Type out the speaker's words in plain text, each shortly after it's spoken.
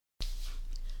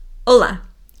Hola,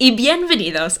 y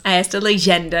bienvenidos a esta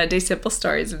leyenda de Simple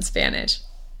Stories in Spanish.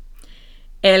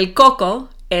 El coco,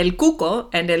 el cuco,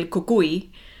 and el cucuy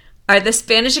are the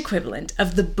Spanish equivalent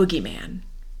of the boogeyman.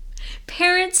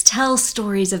 Parents tell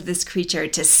stories of this creature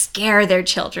to scare their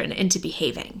children into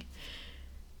behaving.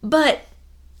 But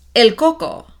el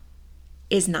coco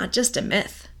is not just a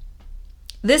myth.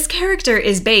 This character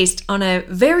is based on a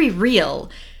very real,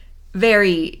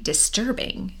 very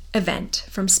disturbing event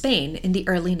from Spain in the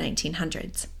early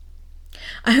 1900s.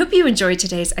 I hope you enjoyed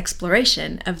today's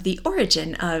exploration of the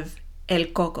origin of el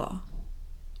coco.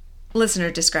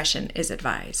 Listener discretion is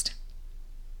advised.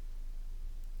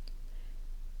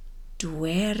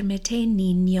 Duérmete,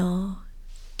 niño,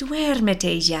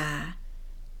 duérmete ya,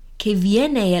 que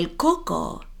viene el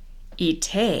coco y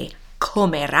te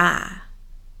comerá.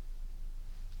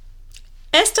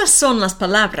 Estas son las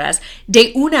palabras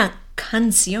de una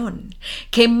canción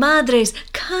que madres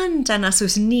cantan a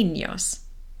sus niños.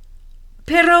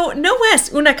 Pero no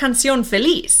es una canción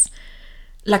feliz.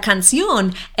 La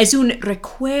canción es un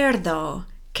recuerdo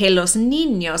que los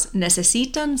niños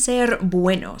necesitan ser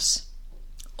buenos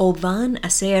o van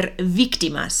a ser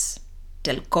víctimas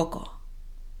del coco.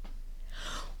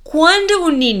 Cuando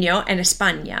un niño en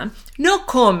España no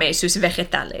come sus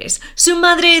vegetales, su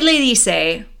madre le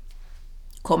dice: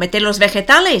 «Cómete los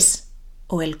vegetales,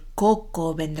 o el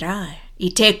coco vendrá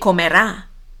y te comerá».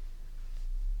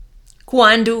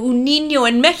 Cuando un niño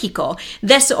en México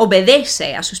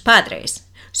desobedece a sus padres,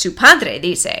 su padre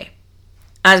dice: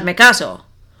 «Hazme caso,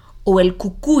 o el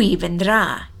cucuy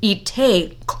vendrá y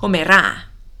te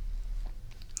comerá».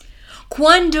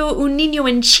 Cuando un niño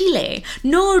en Chile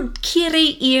no quiere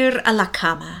ir a la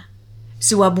cama,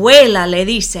 su abuela le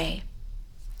dice: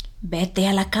 «Vete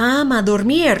a la cama a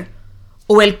dormir,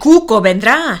 o el cuco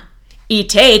vendrá y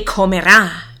te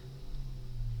comerá».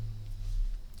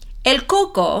 El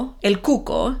coco, el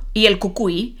cuco y el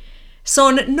cucuy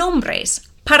son nombres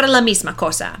para la misma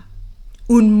cosa.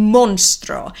 Un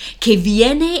monstruo que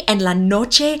viene en la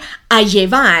noche a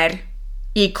llevar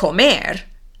y comer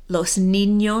los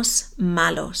niños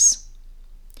malos.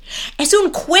 Es un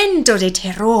cuento de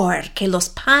terror que los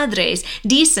padres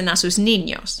dicen a sus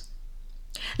niños.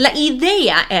 La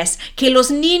idea es que los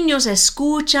niños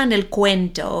escuchan el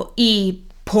cuento y,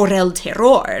 por el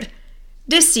terror,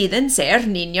 deciden ser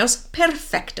niños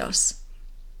perfectos.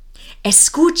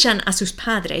 Escuchan a sus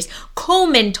padres,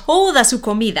 comen toda su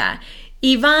comida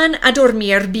y van a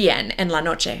dormir bien en la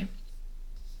noche.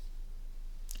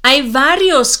 Hay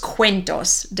varios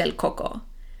cuentos del coco.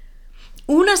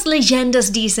 Unas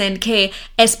leyendas dicen que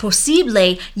es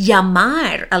posible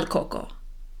llamar al coco.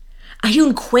 Hay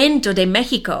un cuento de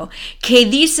México que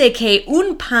dice que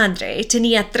un padre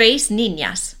tenía 3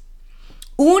 niñas.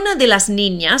 Una de las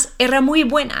niñas era muy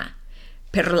buena,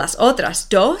 pero las otras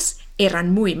 2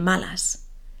 eran muy malas.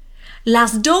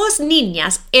 Las 2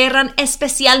 niñas eran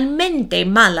especialmente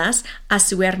malas a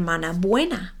su hermana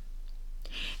buena.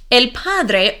 El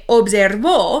padre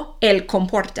observó el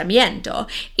comportamiento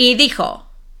y dijo: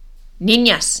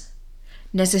 «Niñas,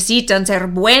 necesitan ser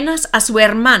buenas a su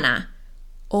hermana,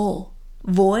 o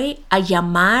voy a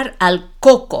llamar al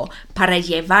coco para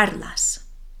llevarlas».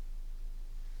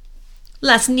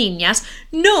 Las niñas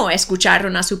no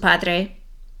escucharon a su padre.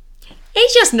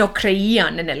 Ellas no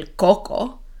creían en el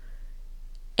coco.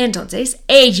 Entonces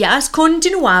ellas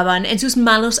continuaban en sus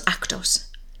malos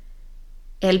actos.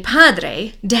 El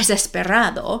padre,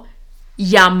 desesperado,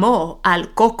 llamó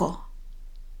al coco.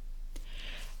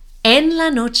 En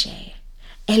la noche,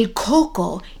 el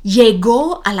coco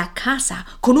llegó a la casa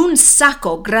con un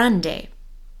saco grande.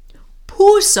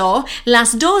 Puso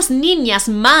las 2 niñas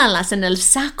malas en el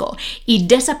saco y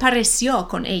desapareció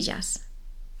con ellas.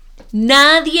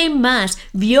 Nadie más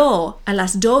vio a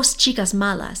las 2 chicas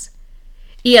malas,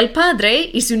 y el padre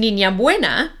y su niña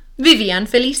buena vivían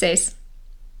felices.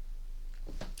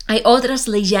 Hay otras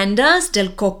leyendas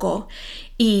del coco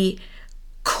y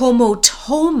cómo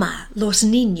toma los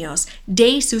niños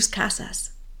de sus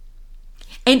casas.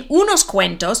 En unos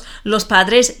cuentos, los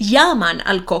padres llaman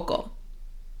al coco.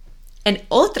 En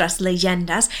otras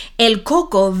leyendas, el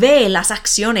coco ve las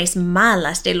acciones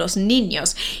malas de los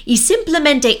niños y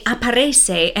simplemente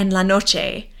aparece en la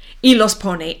noche y los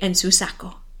pone en su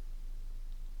saco.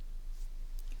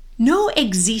 No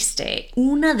existe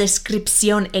una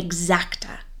descripción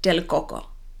exacta del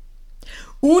coco.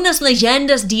 Unas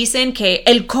leyendas dicen que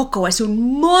el coco es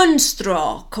un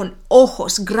monstruo con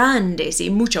ojos grandes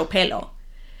y mucho pelo.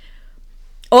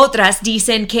 Otras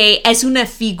dicen que es una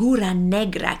figura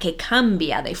negra que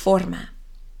cambia de forma.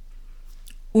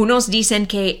 Unos dicen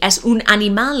que es un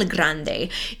animal grande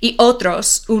y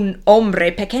otros un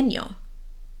hombre pequeño.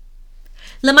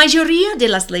 La mayoría de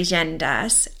las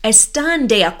leyendas están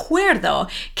de acuerdo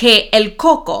que el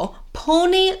coco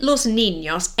pone los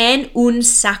niños en un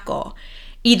saco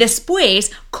y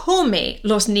después come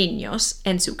los niños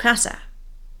en su casa.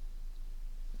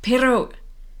 Pero,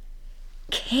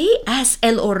 ¿qué es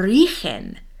el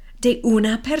origen de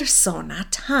una persona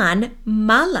tan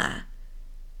mala?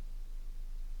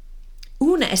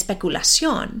 Una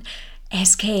especulación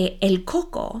es que el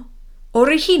coco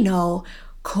originó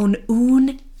con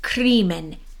un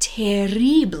crimen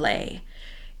terrible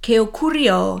que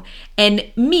ocurrió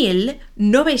en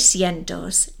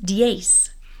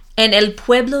 1910 en el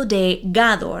pueblo de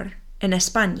Gádor, en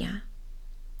España.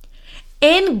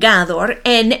 En Gádor,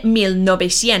 en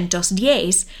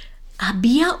 1910,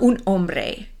 había un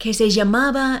hombre que se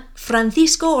llamaba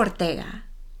Francisco Ortega.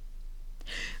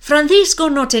 Francisco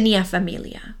no tenía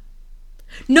familia.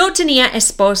 No tenía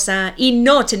esposa y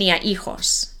no tenía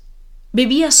hijos.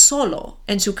 Vivía solo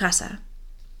en su casa.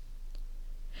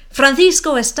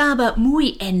 Francisco estaba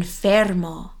muy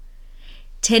enfermo.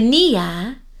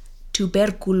 Tenía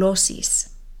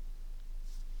tuberculosis.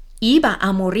 Iba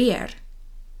a morir.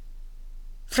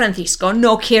 Francisco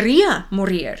no quería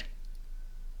morir.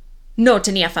 No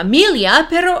tenía familia,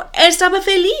 pero estaba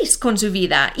feliz con su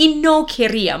vida y no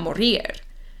quería morir.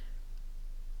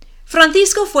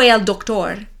 Francisco fue al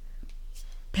doctor,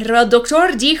 pero el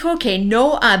doctor dijo que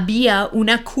no había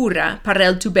una cura para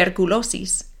el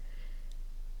tuberculosis.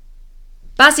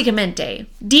 Básicamente,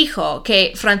 dijo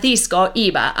que Francisco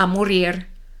iba a morir.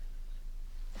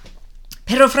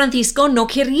 Pero Francisco no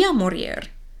quería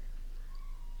morir.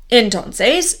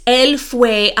 Entonces, él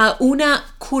fue a una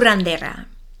curandera.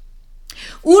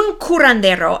 Un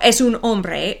curandero es un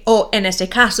hombre, o en este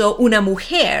caso una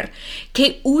mujer,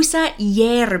 que usa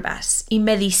hierbas y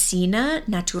medicina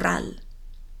natural.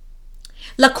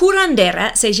 La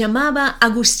curandera se llamaba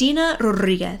Agustina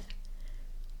Rodríguez.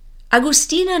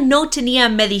 Agustina no tenía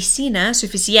medicina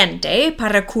suficiente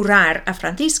para curar a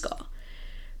Francisco,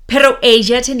 pero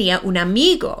ella tenía un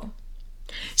amigo.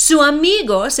 Su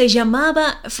amigo se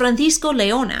llamaba Francisco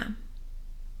Leona.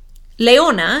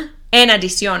 Leona, en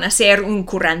adición a ser un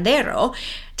curandero,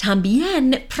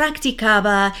 también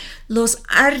practicaba los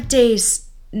artes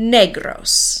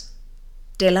negros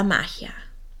de la magia.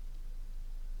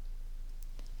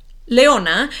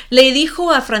 Leona le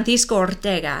dijo a Francisco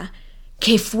Ortega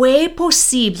que fue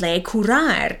posible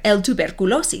curar el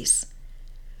tuberculosis.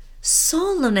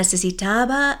 Solo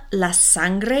necesitaba la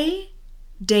sangre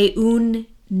de un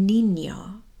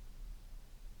niño.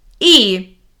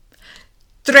 Y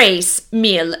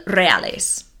 3,000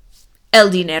 reales, el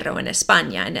dinero en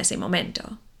España en ese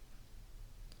momento.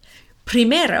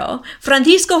 Primero,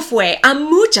 Francisco fue a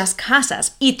muchas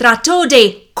casas y trató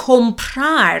de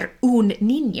comprar un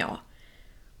niño.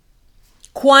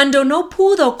 Cuando no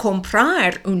pudo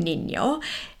comprar un niño,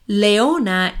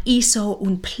 Leona hizo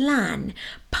un plan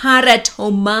para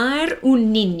tomar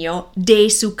un niño de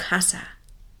su casa.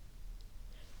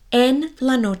 En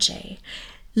la noche,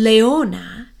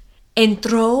 Leona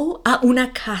entró a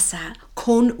una casa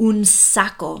con un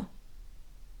saco.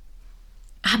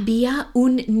 Había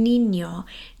un niño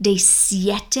de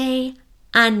 7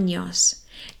 años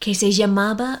que se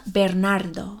llamaba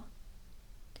Bernardo.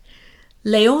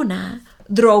 Leona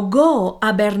drogó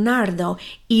a Bernardo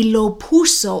y lo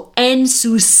puso en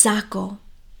su saco.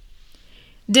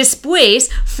 Después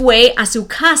fue a su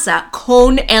casa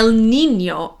con el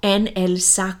niño en el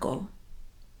saco.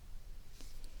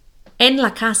 En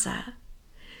la casa,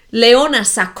 Leona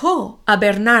sacó a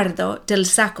Bernardo del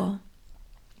saco.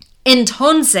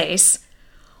 Entonces,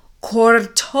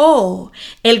 cortó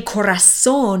el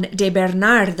corazón de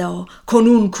Bernardo con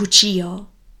un cuchillo.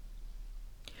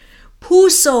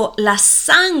 Puso la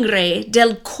sangre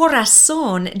del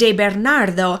corazón de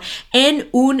Bernardo en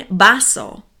un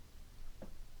vaso.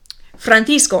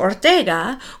 Francisco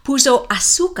Ortega puso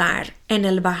azúcar en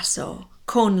el vaso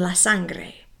con la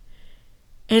sangre.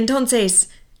 Entonces,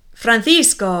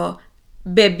 Francisco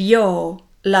bebió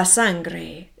la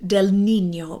sangre del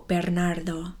niño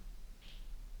Bernardo.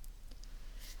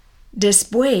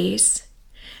 Después,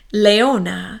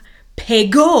 Leona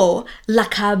pegó la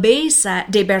cabeza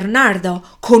de Bernardo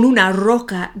con una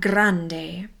roca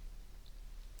grande.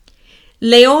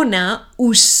 Leona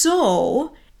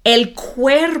usó el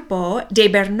cuerpo de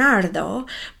Bernardo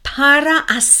para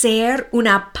hacer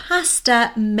una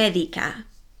pasta médica.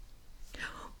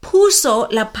 Puso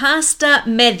la pasta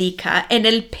médica en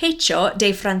el pecho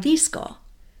de Francisco.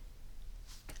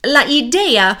 La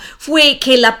idea fue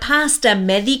que la pasta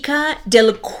médica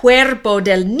del cuerpo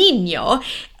del niño,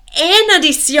 en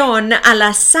adición a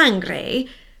la sangre,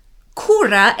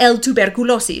 cura el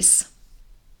tuberculosis.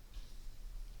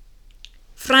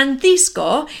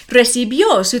 Francisco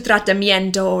recibió su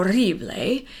tratamiento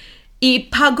horrible y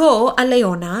pagó a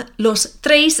Leona los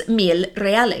 3,000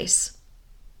 reales.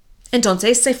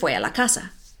 Entonces se fue a la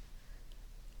casa.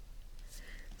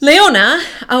 Leona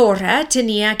ahora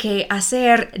tenía que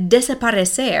hacer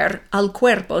desaparecer al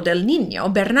cuerpo del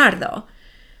niño Bernardo.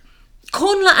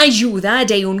 Con la ayuda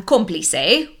de un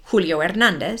cómplice, Julio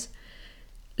Hernández,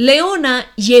 Leona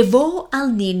llevó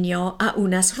al niño a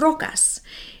unas rocas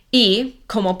y,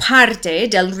 como parte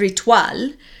del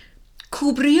ritual,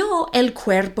 cubrió el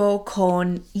cuerpo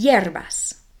con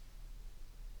hierbas.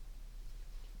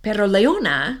 Pero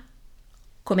Leona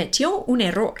cometió un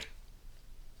error.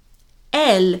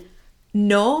 Él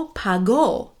no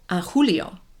pagó a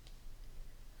Julio.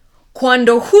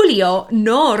 Cuando Julio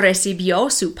no recibió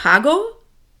su pago,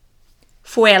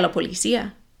 fue a la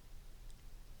policía.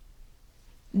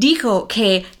 Dijo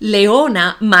que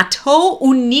Leona mató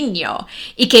un niño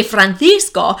y que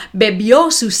Francisco bebió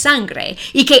su sangre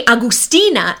y que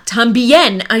Agustina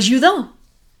también ayudó.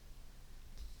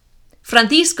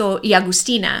 Francisco y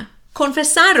Agustina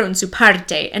confesaron su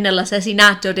parte en el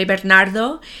asesinato de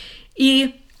Bernardo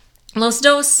y los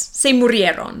dos se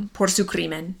murieron por su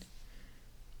crimen.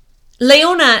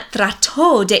 Leona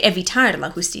trató de evitar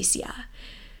la justicia,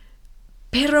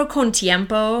 pero con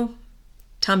tiempo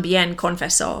también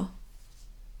confesó.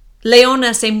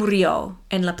 Leona se murió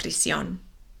en la prisión.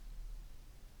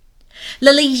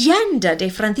 La leyenda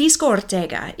de Francisco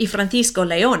Ortega y Francisco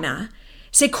Leona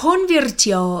se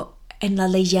convirtió en la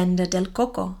leyenda del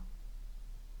coco.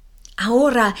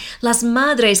 Ahora las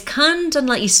madres cantan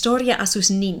la historia a sus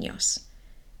niños.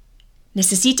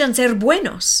 Necesitan ser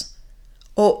buenos,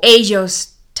 o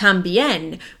ellos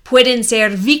también pueden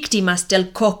ser víctimas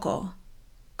del coco,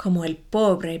 como el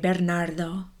pobre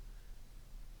Bernardo.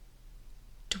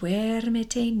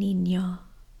 Duérmete, niño,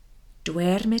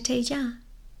 duérmete ya,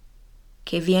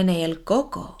 que viene el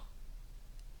coco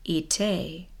y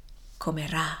te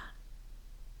comerá.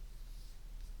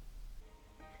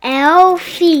 El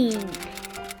fin.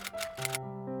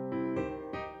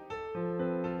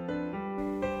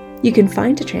 You can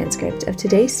find a transcript of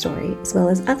today's story as well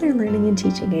as other learning and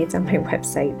teaching aids on my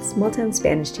website,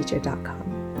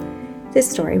 smalltownspanishteacher.com. This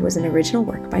story was an original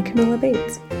work by Camilla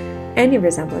Bates. Any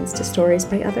resemblance to stories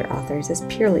by other authors is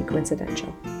purely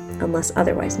coincidental, unless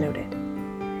otherwise noted.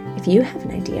 If you have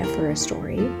an idea for a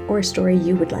story or a story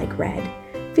you would like read,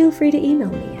 feel free to email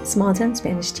me at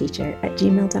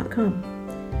smalltownspanishteacher@gmail.com.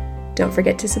 Don't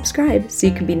forget to subscribe so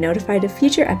you can be notified of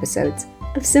future episodes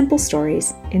of Simple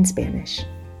Stories in Spanish.